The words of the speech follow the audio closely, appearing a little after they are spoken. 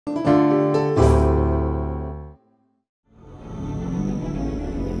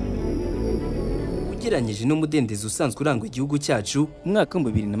ugereranyije n'umudendezo usanzwe urangwa igihugu cyacu umwaka wa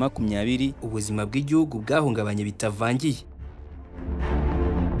 2020 ubuzima bw'igihugu bwahungabanye bitavangiye.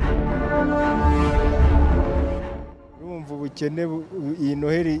 Urumva ubukene iyi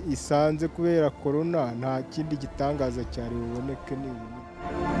Noheli isanze kubera corona nta kindi gitangaza cyari buboneke n'ibintu.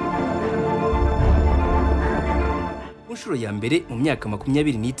 Inshuro ya mbere mu myaka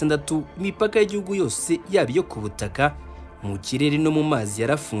 26 imipaka y'igihugu yose yaba iyo ku butaka mu kirere no mu mazi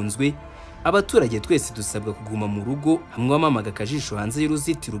yarafunzwe. Abaturage twese dusabwa kuguma mu rugo, hamwe amamaga akajisho hanze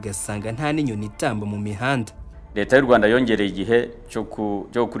y'uruzitiro ugasanga nta n'inyoni itamba mu mihanda. Leta y'u Rwanda yongereye igihe cyo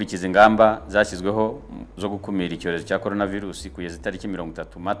gukurikiza ingamba zashyizweho zo gukumira icyorezo cya coronavirus kugeza tariki 30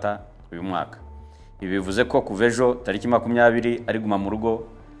 Mata uyu mwaka. Ibi bivuze ko kuva ejo tariki 20 ari guma mu rugo,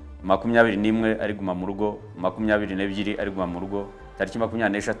 21 ari guma mu rugo, 22 ari guma mu rugo, tariki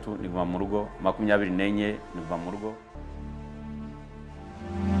 23 ni guma mu rugo, 24 ni guma mu rugo.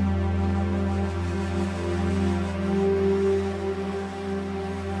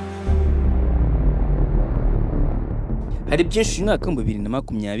 Hari byinshi umwaka wa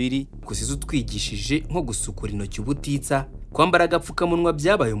 2020 gusiza utwigishije nko gusukura intoki ubutitsa, kwambara agapfukamunwa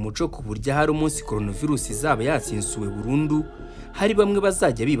byabaye umuco ku buryo hari umunsi coronavirus izaba yatsinsuwe burundu hari bamwe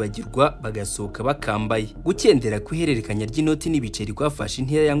bazajya bibagirwa bagasohoka bakambaye. Gukendera kwihererekanya ry'inoti n'ibiceri kwafashe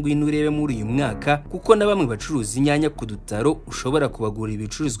intera ya ngwino urebe muri uyu mwaka, kuko na bamwe bacuruza inyanya ku dutaro ushobora kubagura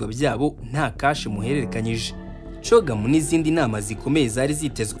ibicuruzwa byabo nta kashi muhererekanyije. Cogamu n'izindi nama zikomeye zari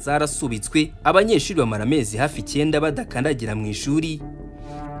zitezwe zarasubitswe, abanyeshuri bamara amezi hafi 9 badakandagira mu ishuri.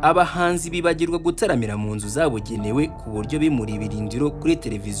 Abahanzi bibagirwa gutaramira mu nzu zabugenewe ku buryo bimuri ibirindiro kuri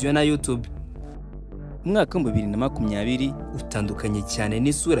televiziyo na YouTube. Umwaka wa 2020 utandukanye cyane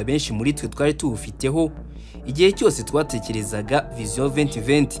n'isura benshi muri twe twari tuwufiteho igihe cyose twatekerezaga Vision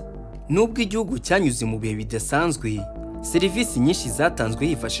 2020. Nubwo igihugu cyanyuze mu bihe bidasanzwe, serivisi nyinshi zatanzwe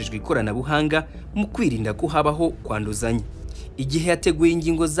hifashishwa ikoranabuhanga mu kwirinda ko habaho kwanduzanya. Igihe yateguye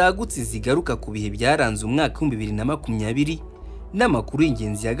ingingo zagutse zigaruka ku bihe byaranze umwaka wa 2020 n'amakuru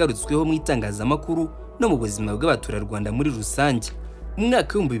y'ingenzi yagarutsweho mu itangazamakuru no mu buzima bw'abaturarwanda muri rusange.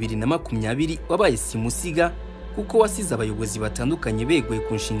 Umwaka wa 2020 wabaye simusiga kuko wasize abayobozi batandukanye beguye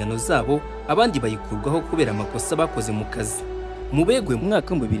ku nshingano zabo, abandi bayikurwaho kubera amakosa bakoze mu kazi. Mu beguye mu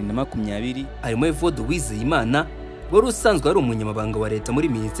mwaka wa 2020 harimo Evode Uwizeyimana wari usanzwe ari umunyamabanga wa leta muri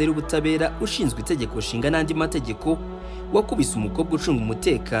Minisiteri y'Ubutabera ushinzwe itegeko nshinga n'andi mategeko, wakubise umukobwa ucunga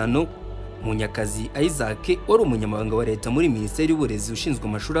umutekano. Munyakazi Isaac wari umunyamabanga wa leta muri Minisiteri y'Uburezi ushinzwe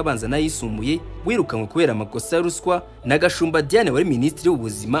amashuri abanza n'ayisumbuye wirukanwe kubera amakosa ya ruswa, na Gashumba Diane wari Minisitiri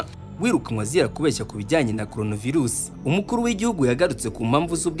w'Ubuzima wirukanwa zira kubeshya ku bijyanye na coronavirus. Umukuru w'igihugu yagarutse ku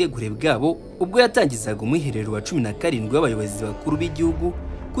mpamvu z'ubwegure bwabo ubwo yatangizaga umwiherero wa 17 w'abayobozi bakuru b'igihugu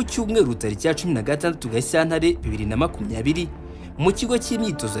ku cyumweru tariki ya 16 Gashyantare 2020 mu kigo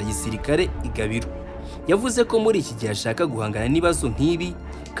cy'imyitozo ya gisirikare Igabiro. Yavuze ko muri iki gihe ashaka guhangana n'ibibazo nk'ibi,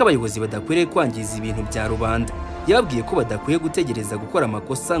 ko abayobozi badakwiriye kwangiza ibintu bya rubanda. Yababwiye ko badakwiye gutegereza gukora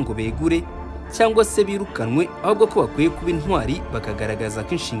amakosa ngo begure cyangwa se birukanwe, ahubwo ko bakwiye kuba intwari bakagaragaza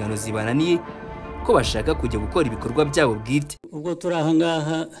ko inshingano zibananiye, ko bashaka kujya gukora ibikorwa byabo bwite. Ubwo turi aha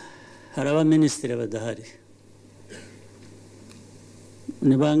ngaha hari abaminisitiri badahari,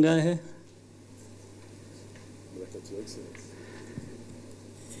 ni bangahe?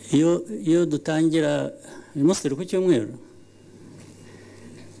 Iyo dutangira umunsi ku cyumweru,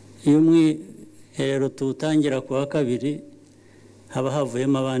 iyo umwiherero tuwutangira ku wa kabiri haba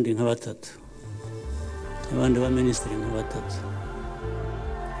havuyemo abandi nka 3, abandi baminisitiri nka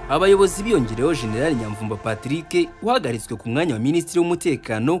 3. Abayobozi biyongereho General Nyamvumba Patrick uhagaritswe ku mwanya wa Minisitiri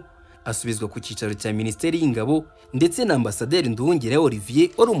w'Umutekano asubizwa ku cyicaro cya Minisiteri y'Ingabo, ndetse na Ambasaderi Nduhungire Olivier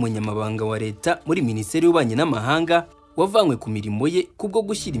wari umunyamabanga wa leta muri Minisiteri y'Ububanyi n'Amahanga wavanywe ku mirimo ye kubwo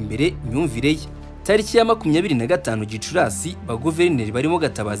gushyira imbere imyumvire ye. Tariki ya 25 Gicurasi baguverineri barimo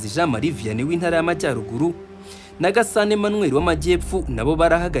Gatabazi Jean Marie Vianney w'Intara y'Amajyaruguru na Gasane Emmanuel w'Amajyepfo nabo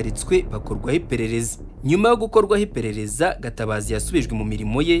barahagaritswe bakorwaho iperereza. Nyuma yo gukorwaho iperereza, Gatabazi yasubijwe mu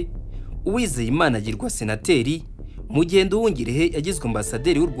mirimo ye, Uwizeyimana agirwa senateri, mu gihe Nduhungirehe yagizwe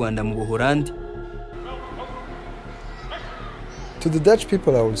ambasaderi w'u Rwanda mu Buholandi. To the Dutch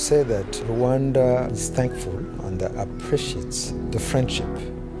people, I will say that Rwanda is thankful and appreciates the friendship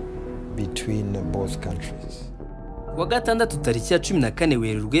between both countries. Wa gatandatu tariki ya 14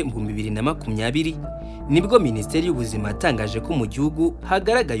 Werurwe 2020 nibwo Minisiteri y'Ubuzima yatangaje ko mu gihugu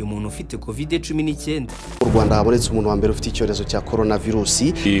hagaragaye umuntu ufite COVID-19. U Rwanda habonetse umuntu wa mbere ufite icyorezo cya coronavirus.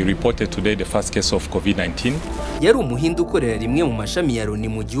 He reported today the first case of COVID-19. Yari umuhindu ukorera rimwe mu mashami ya Loni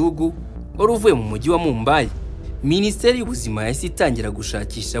mu gihugu, wari uvuye mu mujyi wa Mumbai. Minisiteri y'Ubuzima yahise itangira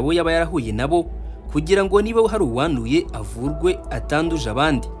gushakisha abo yaba yarahuye nabo kugira ngo niba hari uwanduye avurwe atanduje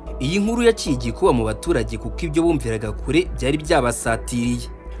abandi. Iyi nkuru yaciye igikuba mu baturage kuko ibyo bumviraga kure byari byabasatiriye.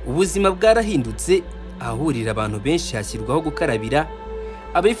 Ubuzima bwarahindutse, ahahurira abantu benshi hashyirwaho gukarabira,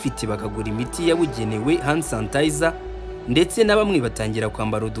 abifite bakagura imiti yabugenewe hand sanitizer, ndetse na bamwe batangira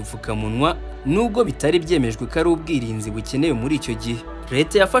kwambara udupfukamunwa nubwo bitari byemejwe ko ari ubwirinzi bukenewe muri icyo gihe.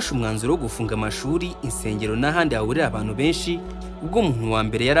 Leta yafashe umwanzuro wo gufunga amashuri, insengero n'ahandi hahurira abantu benshi ubwo umuntu wa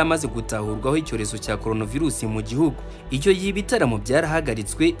mbere yari amaze gutahurwaho icyorezo cya coronavirus mu gihugu. Icyo gihe ibitaramo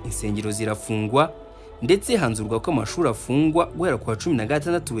byarahagaritswe, insengero zirafungwa, ndetse hanzurwa ko amashuri afungwa guhera ku wa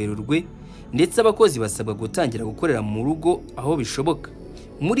 16 Werurwe, ndetse abakozi basabwa gutangira gukorera mu rugo aho bishoboka.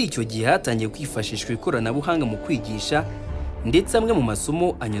 Muri icyo gihe hatangiye kwifashishwa ikoranabuhanga mu kwigisha, ndetse amwe mu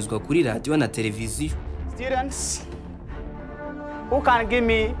masomo anyuzwa kuri radio na televiziyo. Students who can give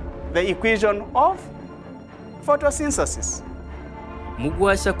me the equation of photosynthesis. Mu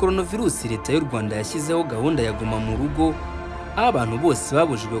guhashya coronavirus, leta y'u Rwanda yashyizeho gahunda ya guma mu rugo, aho abantu bose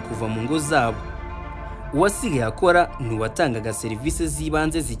babujijwe kuva mu ngo zabo. Uwasigaye akora ni uwatangaga serivisi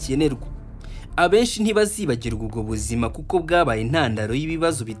z'ibanze zikenerwa. Abenshi ntibazibagirwa ubwo buzima kuko bwabaye intandaro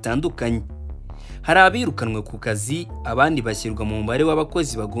y'ibibazo bitandukanye. Hari abirukanwe ku kazi, abandi bashyirwa mu mubare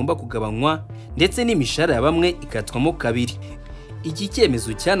w'abakozi bagomba kugabanywa, ndetse n'imishahara ya bamwe ikatwamo kabiri. Iki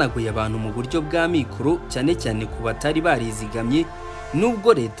cyemezo cyanaguye abantu mu buryo bwa mikoro, cyane cyane ku batari barizigamye,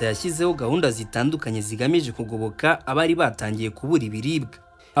 nubwo leta yashyizeho gahunda zitandukanye zigamije kugoboka abari batangiye kubura ibiribwa.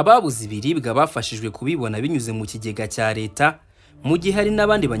 Ababuze ibiribwa bafashijwe kubibona binyuze mu kigega cya leta, mu gihe hari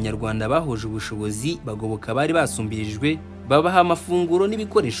n'abandi banyarwanda bahoje ubushobozi bagoboka bari basumbirijwe, babaha amafunguro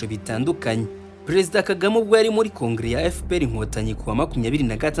n'ibikoresho bitandukanye. Perezida Kagame ubwo yari muri kongere ya FPR Inkotanyi ku wa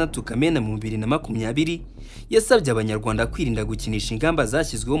 26 Kamena mu 2020 yasabye abanyarwanda kwirinda gukinisha ingamba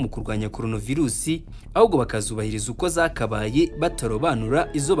zashyizweho mu kurwanya coronavirus, ahubwo bakazubahiriza uko zakabaye batarobanura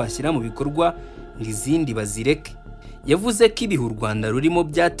izo bashyira mu bikorwa ngo izindi bazireke. Yavuze ko ibihe u Rwanda rurimo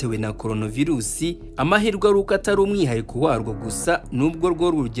byatewe na coronavirus, amahirwe ari uko atari umwihariko warwo gusa, nubwo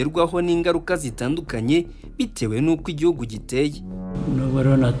rwo rugerwaho n'ingaruka zitandukanye bitewe n'uko igihugu giteye. Nubwo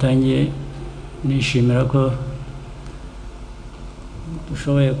rero natangiye nishimira ko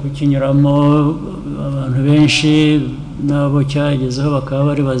dushoboye kukinyuramo, abantu benshi nabo cyagezeho bakaba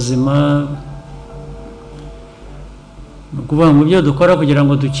bari bazima. Ni ukuvuga ngo ibyo dukora kugira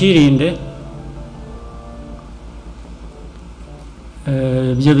ngo tukirinde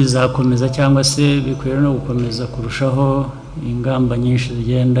byo bizakomeza, cyangwa se bikwiye no gukomeza kurushaho. Ingamba nyinshi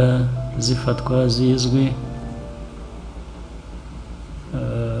zigenda zifatwa zizwi,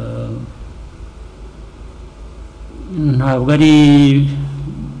 ntabwo ari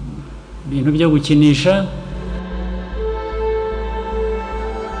ibintu byo gukinisha.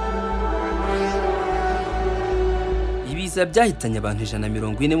 Ibiza byahitanye abantu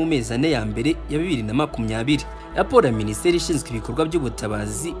 140 mu mezi ane ya mbere ya 2020. Raporo ya Minisiteri ishinzwe ibikorwa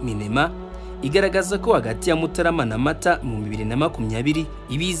by'ubutabazi Minema igaragaza ko hagati ya Mutarama na Mata mu 2020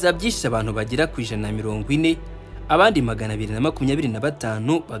 ibiza byishe abantu bagera ku 140, abandi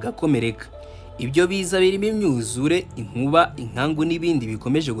 225 bagakomereka. Ibyo biza birimo imyuzure, inkuba, inkangu n'ibindi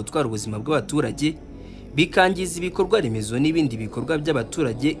bikomeje gutwara ubuzima bw'abaturage, bikangiza ibikorwa remezo n'ibindi bikorwa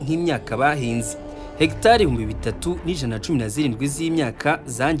by'abaturage nk'imyaka bahinze. Hegitari 3117 z'imyaka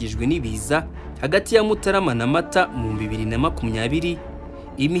zangijwe n'ibiza hagati ya Mutarama na Mata mu 2020.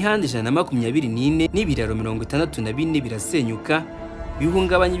 Imihanda 124 n'ibiraro 64 birasenyuka,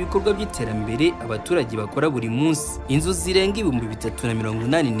 bihungabanya ibikorwa by'iterambere abaturage bakora buri munsi. Inzu zirenga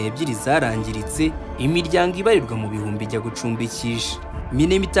 382 zarangiritse, imiryango ibarirwa mu bihumbi ijya gucumbikisha.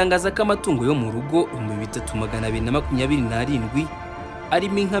 Minema itangaza ko amatungo yo mu rugo 3227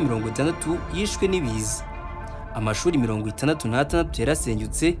 arimo inka 60 yishwe n'ibiza, amashuri 66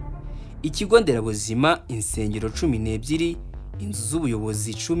 yarasenyutse, ikigo nderabuzima, insengero 12, inzu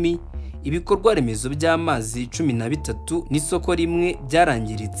z'ubuyobozi 10, ibikorwa remezo by'amazi 13 n'isoko rimwe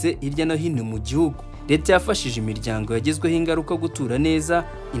byarangiritse hirya no hino mu gihugu. Leta yafashije imiryango yagezweho ingaruka gutura neza,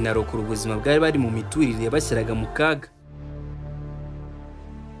 inarokora ubuzima bwari bari mu miturire yabashyiraga mu kaga.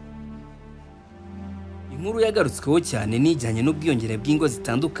 Inkuru yagarutsweho cyane n'ijyanye n'ubwiyongere bw'ingo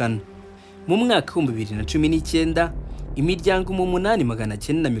zitandukana. Mu mwaka wa 2019 imiryango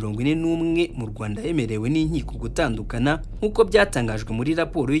 8941 mu Rwanda yemerewe n'inkiko gutandukana nk'uko byatangajwe muri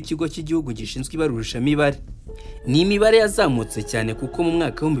raporo y'ikigo cy'igihugu gishinzwe ibarurishamibare. Ni imibare yazamutse cyane kuko mu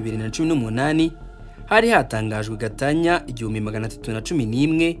mwaka wa 2018 hari hatangajwe gatanya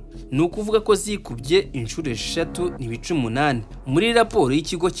 1311, ni ukuvuga ko zikubye inshuro 3.8. Muri raporo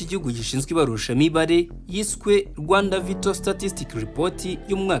y'ikigo cy'igihugu gishinzwe ibarurishamibare yiswe Rwanda Vital Statistic Report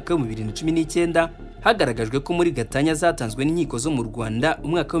y'umwaka wa 2019 hagaragajwe ko muri gatanya zatanzwe n'inkiko zo mu Rwanda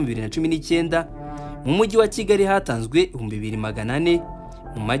umwaka wa 2019 mu mujyi wa Kigali hatanzwe 2400,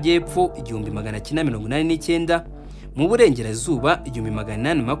 mu majyepfo 1989, mu burengerazuba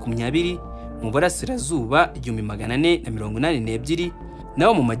 1820, mu burasirazuba 1482,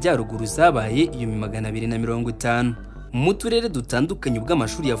 naho mu majyaruguru zabaye 1250. Mu turere dutandukanye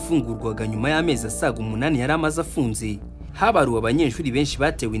bw'amashuri yafungurwaga nyuma y'amezi asaga 8 yari amaze afunze, habaruwe abanyeshuri benshi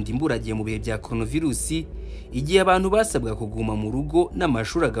batewe inda imburagihe mu bihe bya coronavirusi, igihe abantu basabwa kuguma mu rugo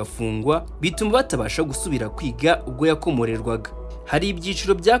n'amashuri agafungwa, bituma batabasha gusubira kwiga ubwo yakomorerwaga. Hari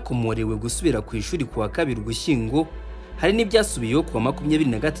ibyiciro byakomorewe gusubira ku ishuri kuwa 2 Ugushyingo, hari n'ibyasubiyeho kuwa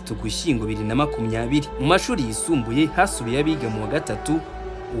 23 Ugushyingo 2020. Mu mashuri yisumbuye hasubiye abiga mu wa 3,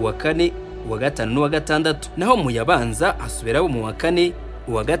 uwa 4, uwa 5 n'uwa 6, naho mu yabanza hasubiraho mu wa 4,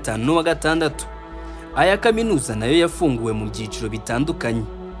 uwa 5 n'uwa 6. Aya kaminuza nayo yafunguwe mu byiciro bitandukanye.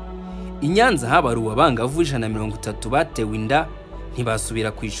 I Nyanza habaruwe abangavu 130 batewe inda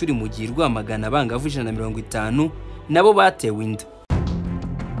ntibasubira ku ishuri, mu gihe Rwamagana abangavu 150 nabo batewe inda.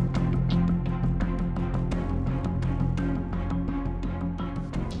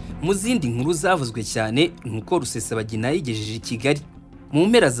 Mu zindi nkuru zavuzwe cyane nuko Rusesabagina yigejeje i Kigali. Mu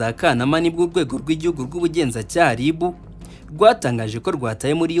mpera za Kanama nibwo urwego rw'igihugu rw'ubugenzacyaha RIB rwatangaje ko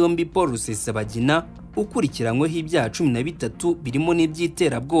rwataye muri yombi Paul Rusesabagina ukurikiranyweho ibyaha 13 birimo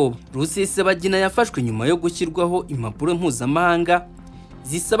n'iby'iterabwoba. Rusesabagina yafashwe nyuma yo gushyirwaho impapuro mpuzamahanga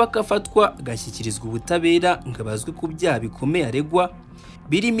zisaba ko afatwa agashyikirizwa ubutabera ngo abazwe ku byaha bikomeye aregwa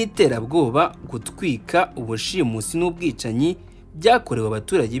birimo iterabwoba, gutwika, ubushimusi n'ubwicanyi byakorewe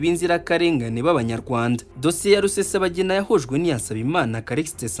abaturage b'inzirakarengane b'Abanyarwanda. Dosiye ya Rusesabagina yahujwe n'Iyasabimana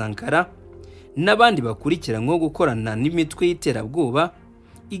Calixte Sankara n'abandi bakurikiranyweho gukorana n'imitwe y'iterabwoba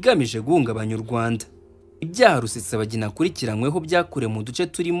igamije guhungabanya u Rwanda. Ibyaha Rusesabagina akurikiranyweho byakorewe mu duce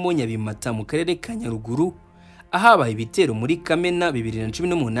turimo Nyabimata mu karere ka Nyaruguru, ahabaye ibitero muri Kamena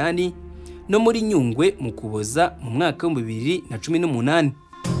 2018 no muri Nyungwe mu Kuboza mu mwaka wa 2018.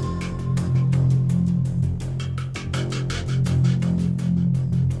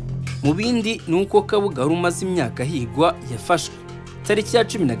 Mu bindi nuko Kabuga rumaze imyaka higwa yafashwe. Tariki ya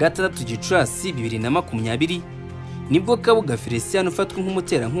 16 Gicurasi 2020 nibwo Kabuga Felicien ufatwa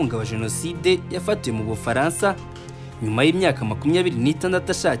nk'umuterankunga wa jenoside yafatiwe mu Bufaransa nyuma y'imyaka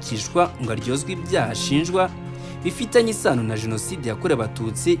 26 ashakishwa ngo aryozwe ibyaha ashinjwa bifitanye isano na jenoside yakorewe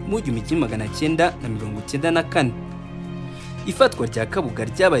abatutsi mu 1994. Ifatwa rya Kabuga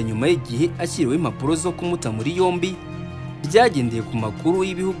ryabaye nyuma y'igihe ashyiriweho impapuro zo kumuta muri yombi, byagendeye ku makuru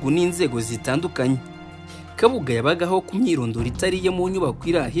y'ibihugu n'inzego zitandukanye. Kabuga yabagaho ku myirondoro itariye mu nyubako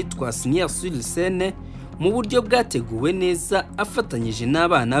iri ahitwa Signes-sur-Seine mu buryo bwateguwe neza afatanyije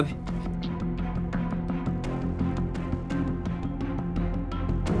n'abana be.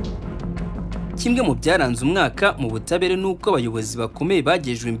 Kimwe mu byaranze umwaka mu butabera nuko abayobozi bakomeye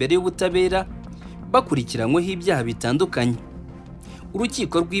bagejwe imbere y'ubutabera bakurikiranyweho ibyaha bitandukanye.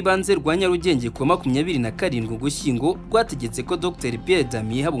 Urukiko rw'ibanze rwa Nyarugenge ku 27 Ugushyingo rwategetse ko Dr Pierre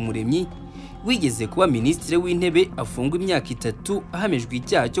Damien Habumuremyi wigeze kuba minisitiri w'intebe afungwa imyaka 3 ahamijwe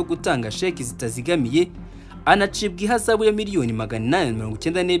icyaha cyo gutanga sheki zitazigamiye, anacibwa ihazabu ya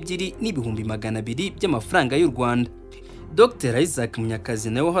 $892 n'ibihumbi 200 by'amafaranga y'u Rwanda. Dr Isaac Munyakazi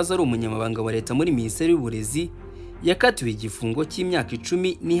nawe wahoze ari umunyamabanga wa leta muri Minisiteri y'Uburezi yakatiwe igifungo cy'imyaka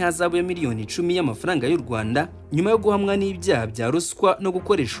 10 n'ihazabu ya $10,000 y'amafaranga y'u Rwanda nyuma yo guhamwa n'ibyaha bya ruswa no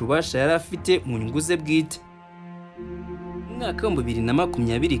gukoresha ububasha yari afite mu nyungu ze bwite. Mwaka wa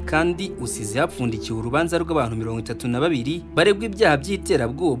 2020 kandi usize hapfundikiwe urubanza rw'abantu 32 baregwa ibyaha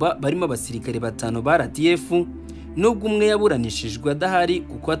by'iterabwoba barimo abasirikare 5 ba RDF nubwo umwe yaburanishijwe adahari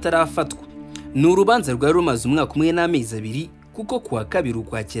kuko atarafatwa. Ni urubanza rwari rumaze umwaka umwe n'amezi 2 kuko kuwa 2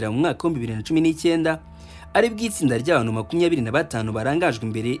 Ukwakira mu mwaka wa 2019 ari bw'itsinda ry'abantu 25 barangajwe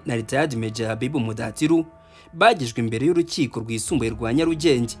imbere na retired Major Habibu Mudatiru bagejwe imbere y'urukiko rwisumbuye rwa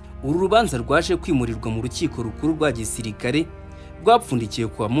Nyarugenge. Uru rubanza rwaje kwimurirwa mu rukiko rukuru rwa gisirikare rwapfundikiye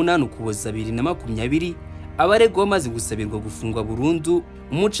kuwa 8 Ukuboza 2020 abaregwa bamaze gusabirwa gufungwa burundu.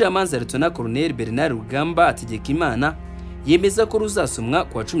 Umucamanza Lt Colonel Bernard Rugamba Hategekimana yemeza ko ruzasomwa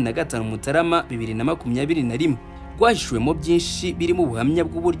kuwa 15 Mutarama 2021. Rwahishuwemo byinshi birimo ubuhamya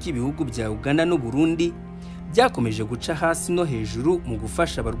bw'uburyo ibihugu bya Uganda n'u Burundi byakomeje guca hasi no hejuru mu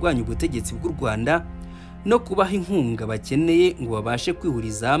gufasha abarwanya ubutegetsi bw'u Rwanda no kubaha inkunga bakeneye ngo babashe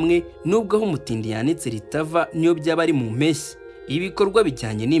kwihuriza hamwe nubwo aho umutindi yanitse ritava niyo byaba ari mu mpeshyi. Ibikorwa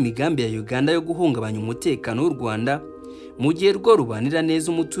bijyanye n'imigambi ya Uganda yo guhungabanya umutekano w'u Rwanda mu gihe rwo rubanira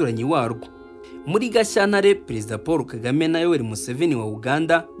neza umuturanyi warwo. Muri Gashyantare Perezida Paul Kagame na Yoweri Museveni wa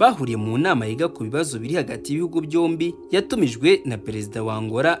Uganda bahuriye mu nama yiga ku bibazo biri hagati y'ibihugu byombi yatumijwe na Perezida wa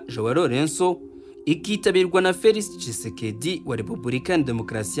Angola João Lourenço ikitabirwa na Felix Tshisekedi wa Repubulika ya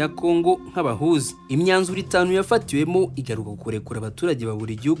Demokarasi ya Kongo nk'abahuza. Imyanzuro 5 yafatiwemo igaruka kurekura abaturage ba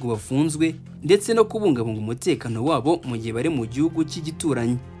buri gihugu bafunzwe ndetse no kubungabunga umutekano wabo mu gihe bari mu gihugu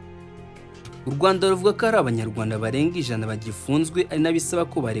cy'igituranyi. U Rwanda ruvuga ko ari abanyarwanda barenga 100 bagifunzwe ari nabisaba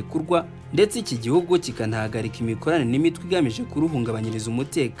ko barekurwa, ndetse iki gihugu kikanahagarika imikoranire n'imitwe igamije kuruhungabanyiriza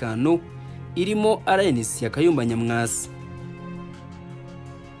umutekano irimo RNC ya Kayumba Nyamwasa.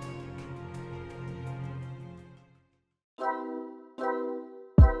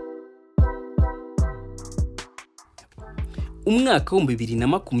 Umwaka wa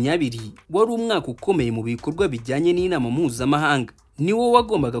 2020 wari umwaka ukomeye mu bikorwa bijyanye n'inama mpuzamahanga. Niwo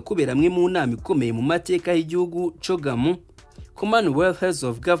wagombaga kubera amwe mu nama ikomeye mu mateka y'igihugu CHOGM, Commonwealth Heads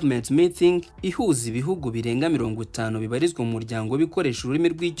of Government Meeting, ihuza ibihugu birenga 50 bibarizwa mu muryango w'ibikoresha ururimi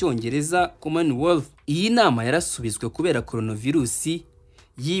rw'icyongereza Commonwealth. Iyi nama yarasubizwe kubera coronavirusi,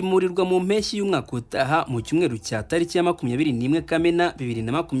 yimurirwa mu mpeshyi y'umwaka utaha mu cyumweru cya tariki ya 21 Kamena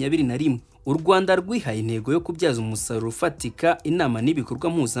 2021. U Rwanda rwihaye intego yo kubyaza umusaruro ufatika inama n'ibikorwa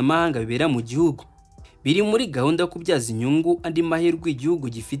mpuzamahanga bibera mu gihugu. Biri muri gahunda yo kubyaza inyungu andi mahirwe igihugu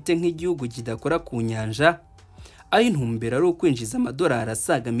gifite nk'igihugu kidakora ku nyanja, aho intumbero ari ukwinjiza amadolari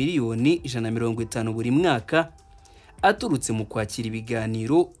asaga miliyoni 150 buri mwaka aturutse mu kwakira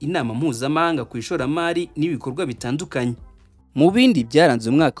ibiganiro, inama mpuzamahanga ku ishoramari n'ibikorwa bitandukanye. Mu bindi byaranze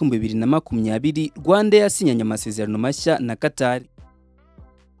umwaka wa 2020, Rwanda yasinyanye amasezerano mashya na Qatar.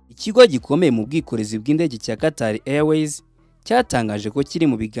 Ikigo gikomeye mu bwikorezi bw'indege cya Qatar Airways cyatangaje ko kiri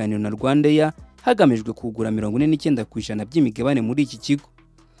mu biganiro na Rwanda hagamijwe kugura 49% by'imigabane muri iki kigo.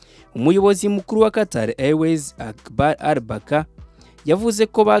 Umuyobozi mukuru wa Qatar Airways Akbar Al-Baka yavuze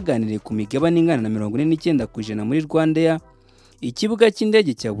ko baganiriye ku migabane ingana na 49% muri Rwanda. Ikibuga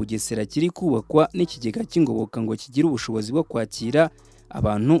cy'indege cya Bugesera kiri kubakwa n'ikigega cy'ingoboka ngo kigira ubushobozi bwo kwakira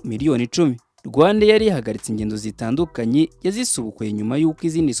abantu miliyoni 10. Rwanda yari ihagaritse ingendo zitandukanye yazisubukuye nyuma y'uko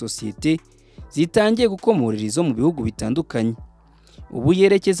izindi sosiyete zitangiye gukomorera izo mu bihugu bitandukanye. Ubu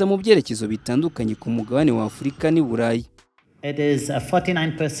yerekeza mu byerekezo bitandukanye ku mugabane wa Afurika n'i Burayi. It is a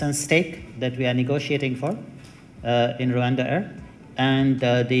 49% stake that we are negotiating for in Rwanda Air, and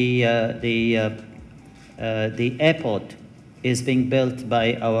the airport is being built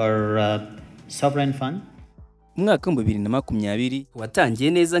by our sovereign fund. Umwaka wa 2020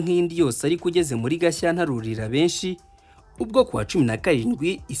 watangiye neza nk'indi yose ariko ugeze muri Gashyantare benshi, ubwo kwa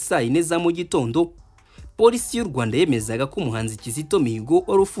 17 isaa 4 za mu gitondo polisi y'u Rwanda yemezaga ko umuhanzi Kizito Mihigo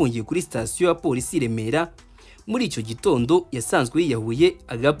wari ufungiye kuri sitasiyo ya polisi Remera muri icyo gitondo yasanzwe yiyahuye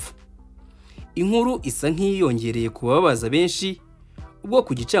agapfa. Inkuru isa nk'iyongereye kubabaza benshi, ubwo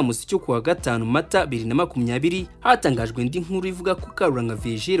ku gicamunsi cyo kuwa 5 Mata 2020 hatangajwe indi nkuru ivuga ko Karuranga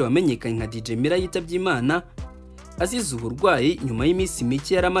Vigile wamenyekanye nka DJ Mira yitabye Imana azize uburwayi nyuma y'iminsi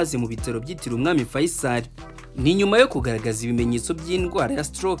mike yaramaze mu bitaro byitiriwe Umwami Faisal. Ni nyuma yo kugaragaza ibimenyetso by'indwara ya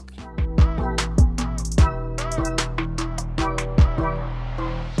stroke.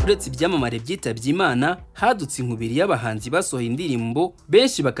 Uretse ibyamamare byitabye Imana, hadutse inkubiri y'abahanzi basohoye indirimbo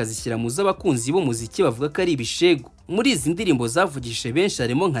benshi bakazishyira mu z'abakunzi b'umuziki bavuga ko ari ibishego. Muri izi ndirimbo zavugishije benshi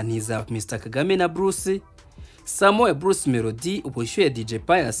harimo nka Ntiza Mr Kagame na Bruce, Samo ya Bruce Melody, Ubushyuhe DJ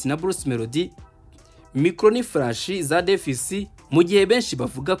Pius na Bruce Melody, Micro ni Flash za Defisi. Mu gihe benshi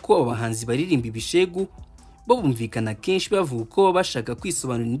bavuga ko abahanzi baririmba ibishegu, bo bumvikana kenshi bavuga ko bashaka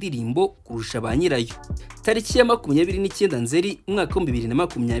kwisobanura indirimbo kurusha ba nyirayo. Tariki ya 29 Nzeri umwaka wa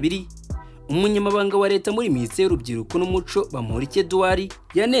 2020, umunyamabanga wa leta muri Minisiteri y'Urubyiruko n'Umuco Bamporiki Duwari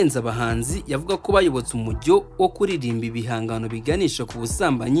yanenze abahanzi yavuga ko bayobotse umujyo wo kuririmba ibihangano biganisha ku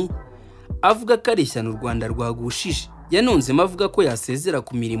busambanyi, avuga ko ari ishyano u Rwanda rwagushije. Yanonzemo avuga ko yasezera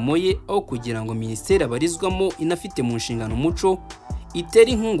ku mirimo ye aho kugira ngo minisiteri abarizwamo inafite mu nshingano umuco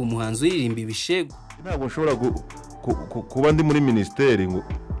itera inkunga umuhanzi uririmba ibishego. Ntabwo nshobora kuba ndi muri minisiteri ngo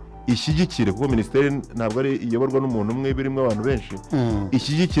ishyigikire, kuko minisiteri ntabwo ari iyoborwa n'umuntu umwe, birimo abantu benshi.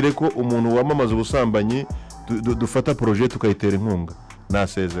 Ishyigikire ko umuntu wamamaza ubusambanyi dufata projet tukayitera inkunga,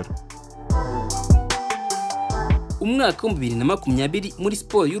 nasezera. Umwaka wa 2020 muri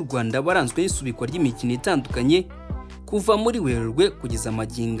siporo y'u Rwanda waranzwe n'isubikwa ry'imikino itandukanye kuva muri Werurwe kugeza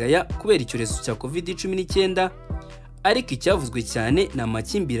amagingo aya kubera icyorezo cya COVID-19, ariko icyavuzwe cyane ni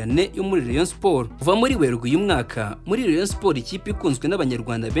amakimbirane yo muri Rayon Sport. Kuva muri Werurwe uyu mwaka muri Rayon Sport, ikipe ikunzwe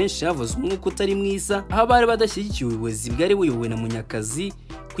n'abanyarwanda benshi havuzwe umwuka utari mwiza, aho bari badashyigikiye ubuyobozi bwari buyobowe na Munyakazi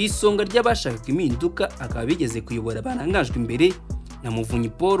ku isonga ry'abashakaga impinduka, akaba bigeze kuyobora barangajwe imbere na Muvunyi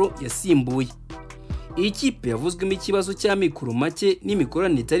Paul yasimbuye. Iyi kipe yavuzwemo ikibazo cy'amikoro make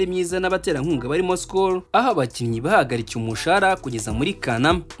n'imikoranire itari myiza n'abaterankunga barimo Skol, aho abakinnyi bahagarikiye umushahara kugeza muri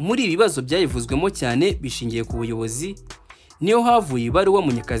Kanama. Muri ibibazo byayivuzwemo cyane bishingiye ku buyobozi niyo havuye ibaruwa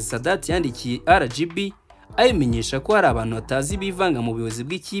Munyakazi Sadat yandikiye RGB ayimenyesha ko hari abantu batazi bivanga mu buyobozi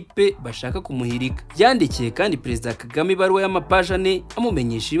bw'ikipe bashaka kumuhirika. Yandikiye kandi Perezida Kagame ibaruwa y'amapaje 4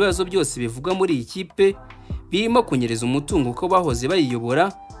 amumenyesha ibibazo byose bivuga muri iyi kipe birimo kunyereza umutungo ko bahoze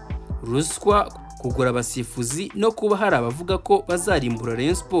bayiyobora, ruswa, kugura abasifuzi no kuba hari abavuga ko bazarimbura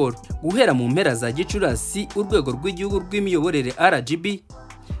Rayon Sport. Guhera mu mpera za Gicurasi urwego rw'igihugu rw'imiyoborere RGB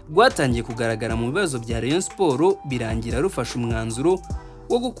rwatangiye kugaragara mu bibazo bya Rayon Sport birangira rufasha umwanzuro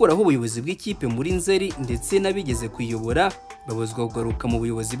wo gukuraho ubuyobozi bw'ikipe muri Nzeri ndetse n'abigeze kuyobora babuzwa kugaruka mu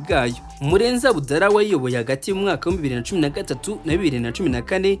buyobozi bwayo. Murenza Budara wayoboye hagati y'umwaka wa 2013 na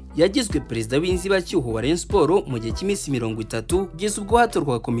 2014 yagizwe perezida w'inzibacyuho wa Rayon Sport mu gihe cy'iminsi 30 kugeza ubwo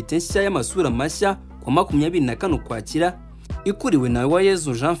hatorwa komite nshya y'amasura mashya ku 24 Ukwakira ikuriwe na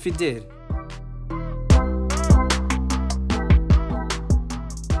Uwayezu Jean Fidel.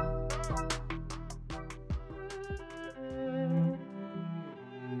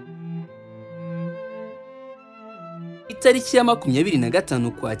 Itariki ya 25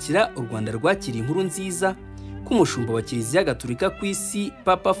 Ukwakira u Rwanda rwakiriye inkuru nziza ko umushumba wa Kiliziya Gatolika ku isi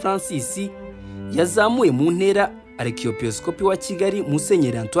Papa Francis yazamuye mu ntera Arkiyepiskopi wa Kigali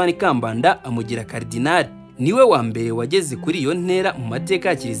Musenyeri Antoine Kambanda amugira Kardinali. Niwe wa mbere wageze kuri iyo ntera mu mateka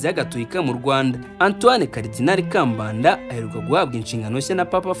ya Kiliziya Gatolika mu Rwanda. Antoine Kardinali Kambanda aheruka guhabwa inshingano nshya na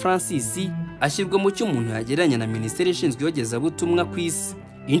Papa Francis ashyirwa mu cy'umuntu yagereranya na Minisiteri ishinzwe iyogezabutumwa ku isi.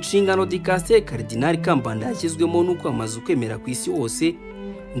 Inshingano dikase Kardinali Kambanda yashyizwemo nuko amaze ukwemera ku isi hose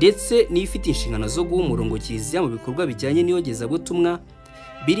ndetse n'ifite inshingano zo guha umurongo Kiliziya mu bikorwa bijyanye n'iyogezabutumwa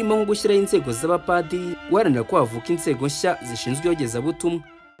birimo nko gushyiraho inzego z'abapadiri, guharanira ko havuka inzego nshya zishinzwe iyogezabutumwa.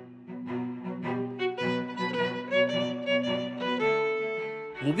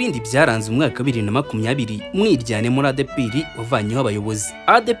 Mu bindi byaranze umwaka 2020 umwiryane muri ADPR wavanyeho abayobozi.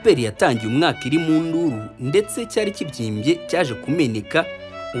 ADPR yatangiye umwaka iri mu nduru ndetse cyari kibyimbye cyaje kumeneka.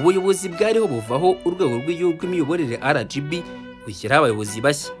 Ubuyobozi bwariho buvaho urwego rw'igihugu rw'imiyoborere RGB bushyiraho abayobozi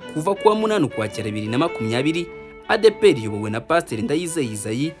bashya. Kuva kuwa 8 Ukwakira 2020 ADPR iyobowe na Pasiteri Ndayizeye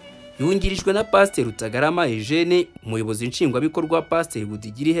Isayi yungirijwe na Pasiteri Utagarama Eugene, umuyobozi nshingwabikorwa Pasiteri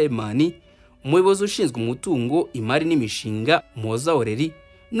Budigiri Herman, umuyobozi ushinzwe umutungo, imari n'imishinga Moza Oreri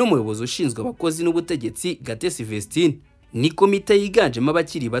n'umuyobozi ushinzwe abakozi n'ubutegetsi Gate Sylvestine. Ni komite yiganjemo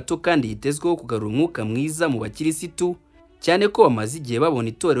abakiri bato kandi yitezweho kugarura umwuka mwiza mu bakirisitu cyane ko bamaze igihe babona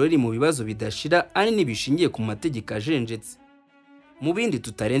itorero riri mu bibazo bidashira ari nibishingiye ku mategeko ajenjetse. Mu bindi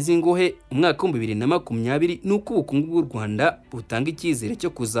tutarenze ingohe umwaka wa 2020 nuko ubukungu bw'u Rwanda butanga icyizere cyo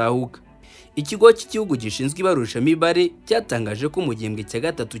kuzahuka. Ikigo cy'igihugu gishinzwe ibarushamibare cyatangaje ko mu gihembwe cya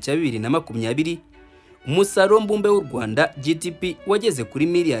gatatu cya 2020 umusaruro mbumbe w'u Rwanda GDP wageze kuri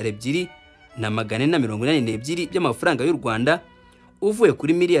miliyari 2,482 by'amafaranga y'u Rwanda uvuye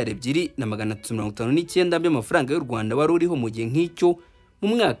kuri miliyari 2,359 by'amafaranga y'u Rwanda wari uriho mu gihe nk'icyo mu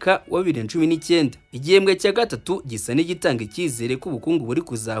mwaka wa 2019. Igihembwe cya gatatu gisa n'igitanga icyizere ko ubukungu buri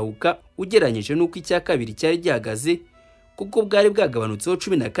kuzahuka ugereranyije n'uko icya kabiri cyari gihagaze kuko bwari bwagabanutseho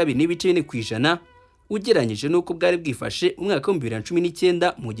 12.4% ugereranyije n'uko bwari bwifashe umwaka wa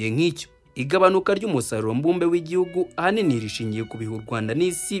 2019 mu gihe nk'icyo. Igabanuka ry'umusaruro mbumbe w'igihugu ahanini rishingiye ku bihe u Rwanda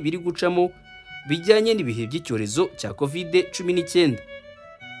n'isi biri gucamo bijyanye n'ibihe by'icyorezo cya COVID-19.